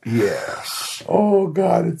outside. Yes. Oh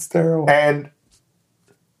God, it's terrible. And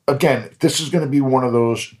again, this is going to be one of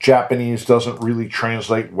those Japanese doesn't really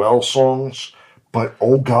translate well songs, but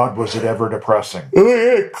oh God, was it ever depressing? Oh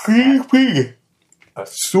yeah, creepy.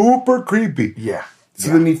 Super creepy. Yeah.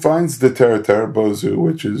 So then he finds the Teratara Bozu,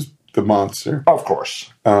 which is the monster. Of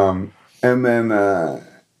course. And then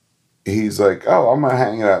he's like, oh, I'm going to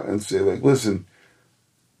hang it out and say, like, listen,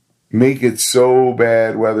 make it so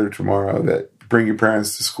bad weather tomorrow that bring your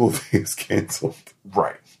parents to school day is canceled.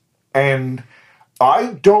 Right. And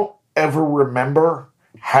I don't ever remember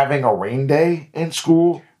having a rain day in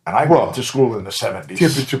school, and I went to school in the 70s. Yeah,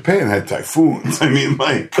 but Japan had typhoons. I mean,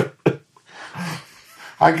 like,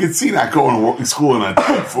 I could see not going to school in a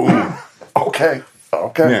typhoon. Okay.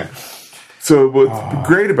 Yeah. So what's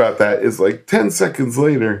great about that is, like, 10 seconds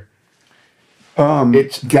later,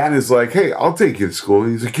 Gan is like, hey, I'll take you to school.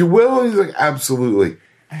 And he's like, you will? And he's like, absolutely.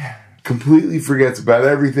 Completely forgets about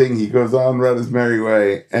everything. He goes on about his merry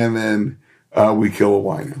way, and then we kill a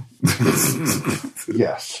wino.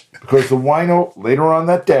 Yes. Because the wino, later on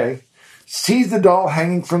that day, sees the doll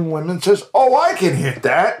hanging from the limb and says, oh, I can hit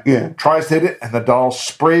that. Yeah. Tries to hit it, and the doll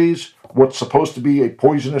sprays what's supposed to be a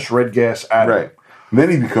poisonous red gas at him. Right. And then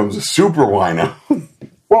he becomes a super wino.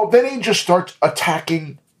 Well, then he just starts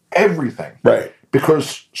attacking everything. Right.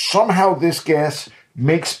 Because somehow this gas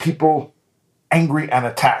makes people angry and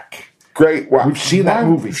attack. Great. Wow. We've seen that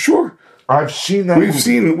movie. Sure. I've seen that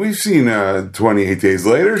movie. We've seen 28 Days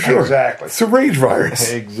Later. Sure. Exactly. It's a rage virus.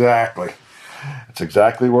 Exactly. That's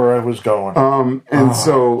exactly where I was going.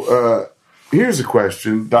 So here's a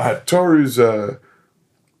question. Go ahead. Toru's,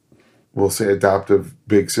 we'll say, adoptive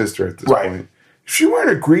big sister at this point. Is she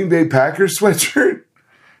wearing a Green Bay Packers sweatshirt?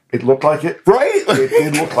 It looked like it. Right? It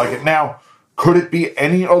did look like it. Now, could it be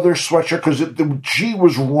any other sweatshirt? Because the G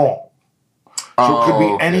was wrong. So it could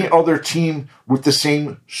be any other team with the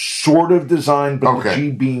same sort of design, but the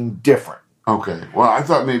G being different. Okay. Well, I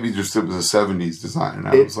thought maybe just it was a 70s design. And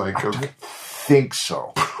I was like, I don't think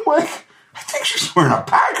so. Like, I think she's wearing a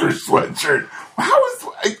Packers sweatshirt. How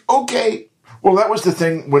is... Okay. Well, that was the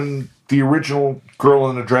thing when the original Girl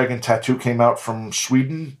in the Dragon tattoo came out from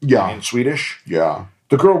Sweden. Yeah. In Swedish. Yeah.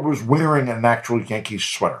 The girl was wearing an actual Yankees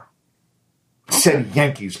sweater. It said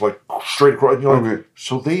Yankees, like, straight across. And you're like,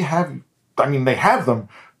 so they have... I mean, they have them,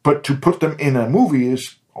 but to put them in a movie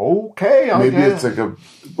is okay. Maybe it's like a...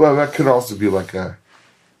 Well, that could also be like a...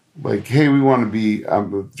 Like, hey, we want to be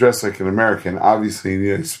dressed like an American. Obviously, you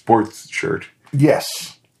need a sports shirt.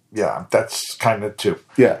 Yes. Yeah, that's kind of too.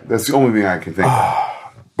 Yeah, that's the only thing I can think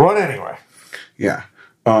of. But anyway. Yeah.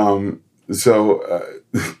 So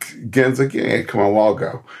Gen's like, yeah, come on, well, I'll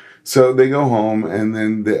go. So they go home, and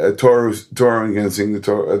then Toru and Gen sing the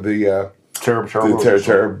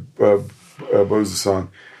Terra Boza song,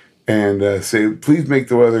 and say, please make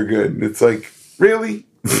the weather good. And it's like, really?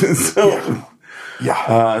 So,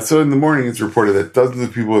 yeah. So in the morning, it's reported that dozens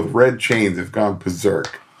of people with red chains have gone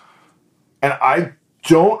berserk. And I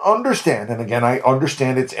don't understand, and again, I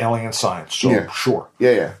understand it's alien science, so sure.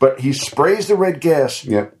 Yeah. But he sprays the red gas,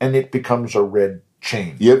 Yep. and it becomes a red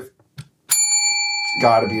chain. Yep. It's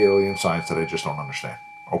got to be alien science that I just don't understand.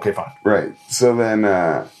 Okay, fine. Right. So then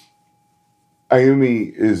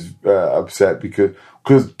Ayumi is upset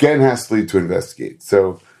because Gen has to leave to investigate.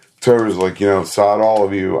 So Toru's like, sod all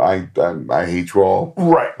of you. I hate you all.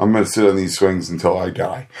 Right. I'm going to sit on these swings until I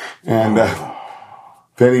die. And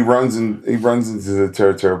then he runs into the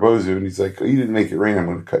Teratara Bozu, and he's like, oh, you didn't make it rain. I'm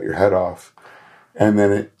going to cut your head off. And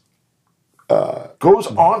then it goes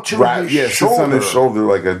onto his shoulder. Sits on his shoulder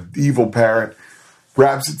like an evil parrot,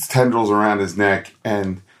 wraps its tendrils around his neck,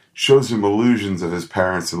 and shows him illusions of his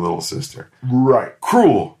parents and little sister. Right.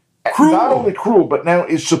 Cruel. Not only cruel, but now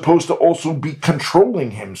is supposed to also be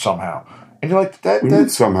controlling him somehow. And you're like,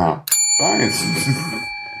 That's somehow. Science.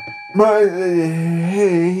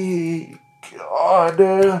 Hey, God.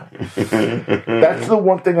 That's the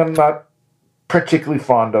one thing I'm not particularly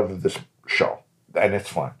fond of this show. And it's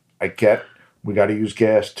fine. I get we got to use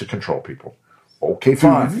gas to control people. Okay,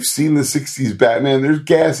 fine. Dude, you've seen the 60s Batman. There's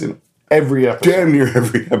gas in Every episode. damn near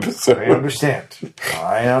every episode. I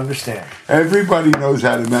understand. Everybody knows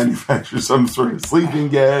how to manufacture some sort of sleeping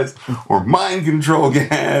gas or mind control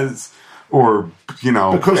gas or,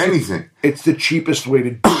 Because anything. It's the cheapest way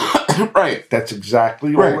to do it. Right. That's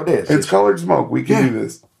exactly all it is. It's colored smoke. We can do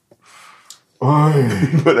this.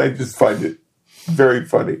 But I just find it very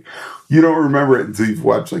funny. You don't remember it until you've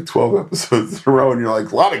watched like 12 episodes in a row and you're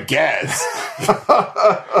like, a lot of gas.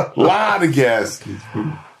 Lot of gas.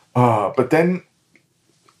 But then,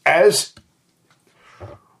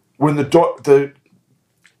 when the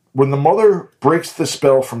mother breaks the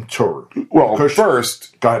spell from Toru. Well,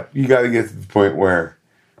 first, Go ahead. you got to get to the point where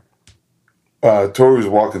Toru's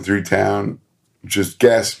walking through town just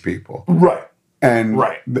gassing people. Right. And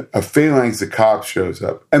Right. a phalanx of cops shows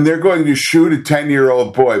up. And they're going to shoot a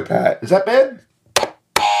 10-year-old boy, Pat. Is that bad?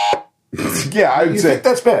 Yeah, I would You say think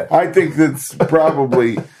that's bad? I think that's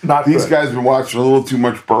probably Not these good. guys have been watching a little too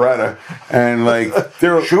much Beretta, and like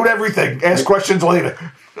they're Shoot everything. Ask questions later.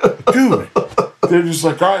 dude, they're just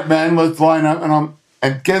like, all right, man, let's line up,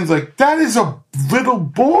 and Ken's like, that is a little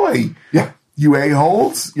boy, Yeah. you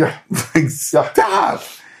a-holes, Yeah. like stop.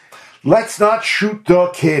 Let's not shoot the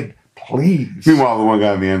kid, please. Meanwhile, the one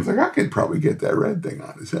guy in the end's like, I could probably get that red thing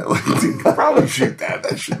on his head. Like, you could probably shoot that.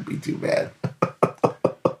 That shouldn't be too bad.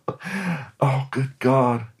 Oh, good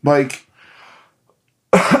God. Like,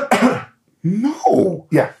 no.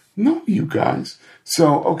 Yeah. No, you guys.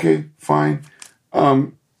 So, okay, fine.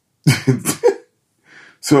 So,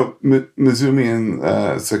 Mizumi and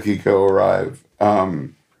Sakiko arrive.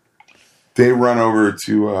 They run over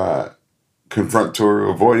to confront Toru,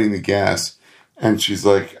 avoiding the gas. And she's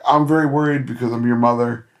like, I'm very worried because I'm your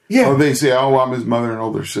mother. Yeah. Oh, they say, oh, I'm his mother and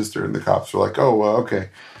older sister. And the cops are like, oh, well, okay.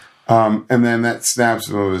 And then that snaps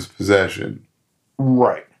him of his possession.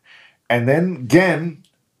 Right. And then Gen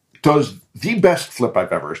does the best flip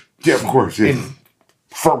I've ever Yeah, of course. Yeah. in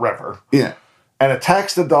forever. Yeah. And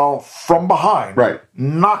attacks the doll from behind. Right.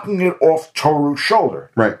 Knocking it off Toru's shoulder.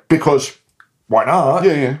 Right. Because why not?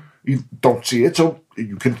 Yeah, yeah. You don't see it, so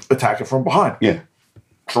you can attack it from behind. Yeah.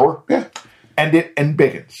 Sure. Yeah. And it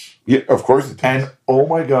embiggens. Yeah, of course it does. And oh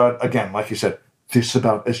my God, again, like you said, this is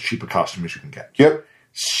about as cheap a costume as you can get. Yep.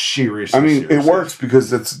 Seriously. I mean, seriously. it works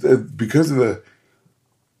because it's because The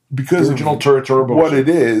original of Turbo. what it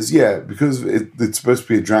is. Yeah, because it's supposed to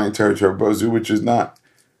be a giant Turbozu, which is not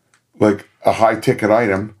like a high ticket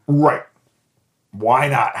item. Right. Why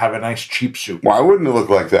not have a nice cheap suit? Why wouldn't it look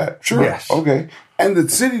like that? Sure. Yes. Okay. And the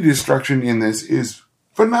city destruction in this is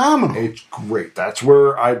phenomenal. It's great. That's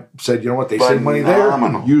where I said, you know what, they save money there,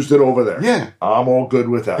 Phenomenal. used it over there. Yeah. I'm all good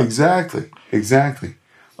with that. Exactly.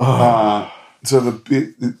 So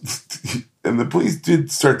the police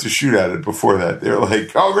did start to shoot at it before that. They're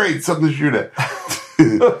like, oh great, something to shoot at.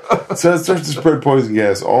 So it starts to spread poison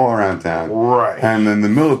gas all around town. Right. And then the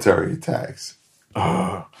military attacks.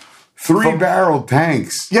 3-barrel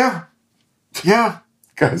tanks. Yeah. Yeah.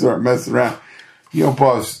 Guys aren't messing around.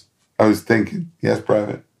 Boss, I was thinking, yes,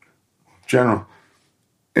 Private, General,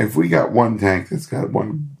 if we got one tank that's got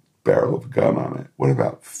 1 barrel of a gun on it, what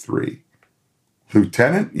about 3?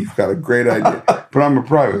 Lieutenant, you've got a great idea. But I'm a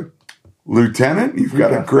private. Lieutenant, you've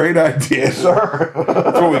got a great idea. Sir.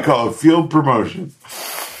 That's what we call a field promotion.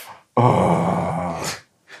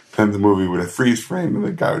 Then the movie would have freeze frame and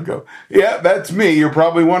the guy would go, yeah, that's me. You're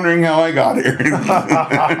probably wondering how I got here.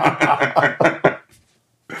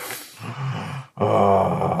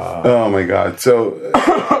 Oh my God.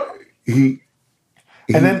 So he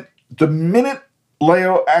And then the minute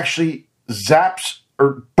Leo actually zaps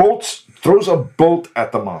or throws a bolt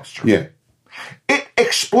at the monster, yeah, it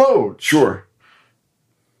explodes. sure.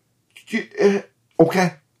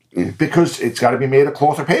 Okay. Yeah. Because it's got to be made of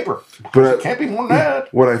cloth or paper. But It can't be more than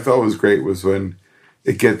that. What I thought was great was when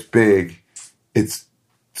it gets big, it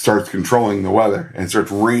starts controlling the weather and it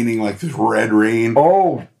starts raining like this red rain.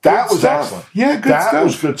 Oh, that Good was stuff. excellent. Yeah, good that stuff.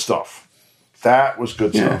 was good stuff. That was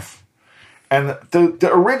good Yeah. stuff. And the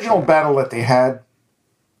original battle that they had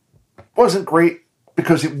wasn't great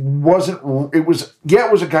because it was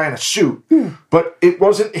a guy in a suit, but it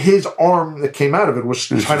wasn't his arm that came out of it. It was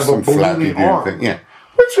It's kind of just a some flappy ballooning dude arm. thing. Yeah,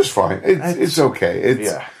 which is fine. It's okay.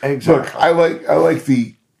 Yeah, exactly. Look, I like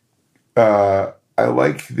the I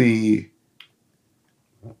like the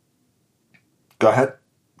Go ahead.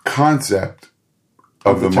 concept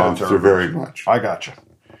of the monster very much. I gotcha.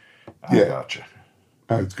 I gotcha.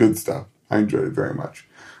 It's good stuff. I enjoyed it very much.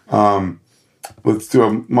 Let's do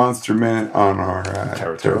a monster minute on our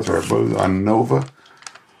Terra on Nova.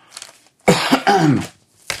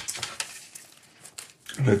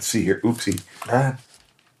 Let's see here. Oopsie.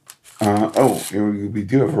 We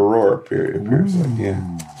do have Aurora period. Appears like,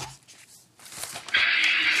 yeah.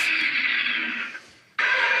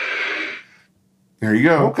 There you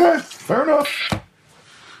go. Okay, fair enough.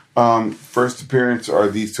 First appearance are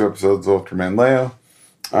these 2 episodes of Ultraman Leo.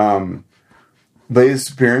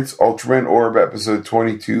 Latest appearance, Ultraman Orb, episode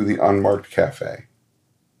 22, The Unmarked Cafe.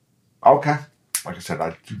 Okay. Like I said,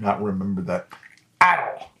 I do not remember that at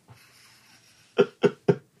all.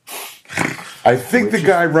 I think the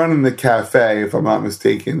guy running the cafe, if I'm not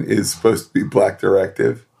mistaken, is supposed to be Black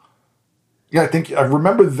Directive. Yeah, I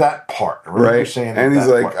remember that part. I remember you saying and he's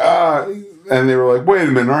like, and they were like, wait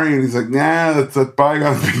a minute, aren't you? And he's like, nah, that's a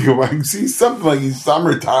bygone thing. I can see something like I'm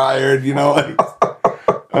retired, you know, like,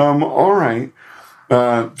 all right.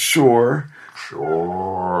 Sure.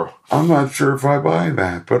 I'm not sure if I buy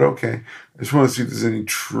that, but okay. I just want to see if there's any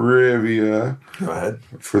trivia. Go ahead.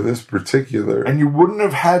 For this particular. And you wouldn't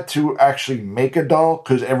have had to actually make a doll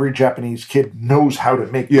because every Japanese kid knows how to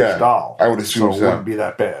make this doll. I would assume so. It wouldn't be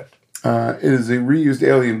that bad. It is a reused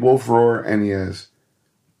alien wolf roar, and he has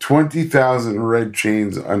 20,000 red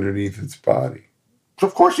chains underneath its body. So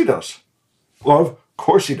of course he does. Love, of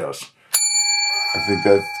course he does. I think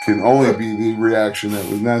that can only be the reaction that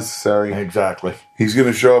was necessary. Exactly. He's going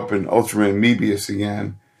to show up in Ultraman Mebius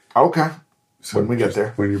again. Okay. So when we get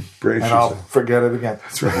there. When you brace and yourself. I'll forget it again.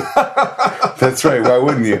 That's right. That's right. Why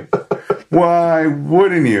wouldn't you? Why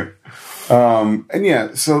wouldn't you? And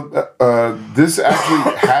yeah, so this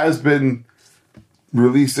actually has been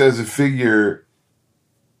released as a figure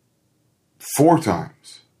 4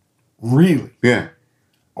 times. Really? Yeah.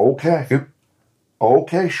 Okay. Yep.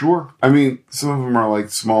 Okay, sure. I mean, some of them are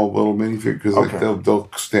like small little minifigures because like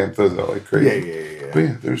they'll stamp those out like crazy. Yeah. But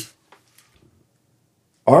yeah, there's.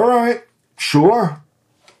 All right. Sure.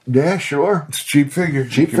 Yeah, sure. It's a cheap figure.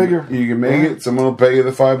 Cheap figure. You can make it. Someone will pay you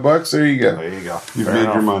the $5. There you go. There you go. You've made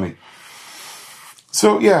your money.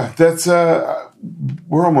 So yeah, that's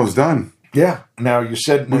we're almost done. Yeah. Now you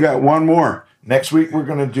said we got one more. Next week we're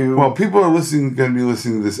going to do. Well, people are going to be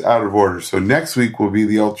listening to this out of order. So next week will be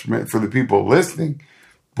the Ultraman. For the people listening,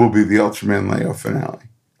 will be the Ultraman Leo finale.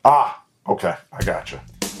 Ah, okay, I gotcha.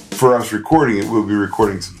 For us recording it, we'll be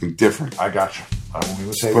recording something different. I gotcha. I won't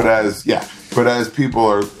even say but that. But as people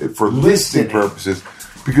are for listening purposes,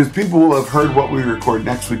 because people will have heard what we record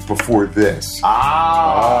next week before this.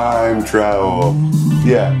 Time travel.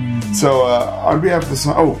 Yeah. So on behalf of the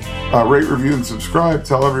rate, review, and subscribe.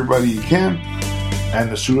 Tell everybody you can. And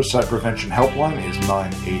the suicide prevention helpline is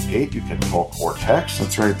 988. You can talk or text.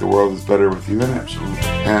 That's right. The world is better with you in it. Absolutely.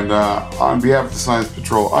 And on behalf of the Science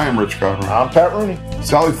Patrol, I am Rich Conroy. I'm Pat Rooney.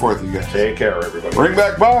 Sally forth, you guys. Take care, everybody. Bring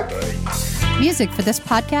back Buck. Music for this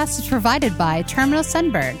podcast is provided by Terminal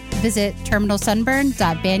Sunburn. Visit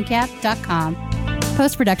terminalsunburn.bandcamp.com.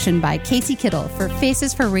 Post-production by Casey Kittle for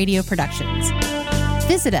Faces for Radio Productions.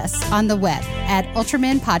 Visit us on the web at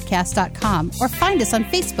ultramanpodcast.com or find us on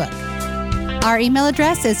Facebook. Our email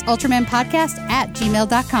address is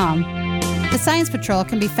ultramanpodcast@gmail.com. The Science Patrol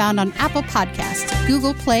can be found on Apple Podcasts,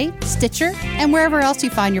 Google Play, Stitcher, and wherever else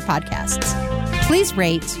you find your podcasts. Please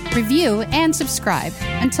rate, review, and subscribe.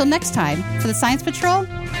 Until next time, for the Science Patrol,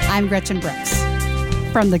 I'm Gretchen Brooks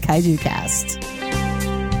from the Kaiju Cast.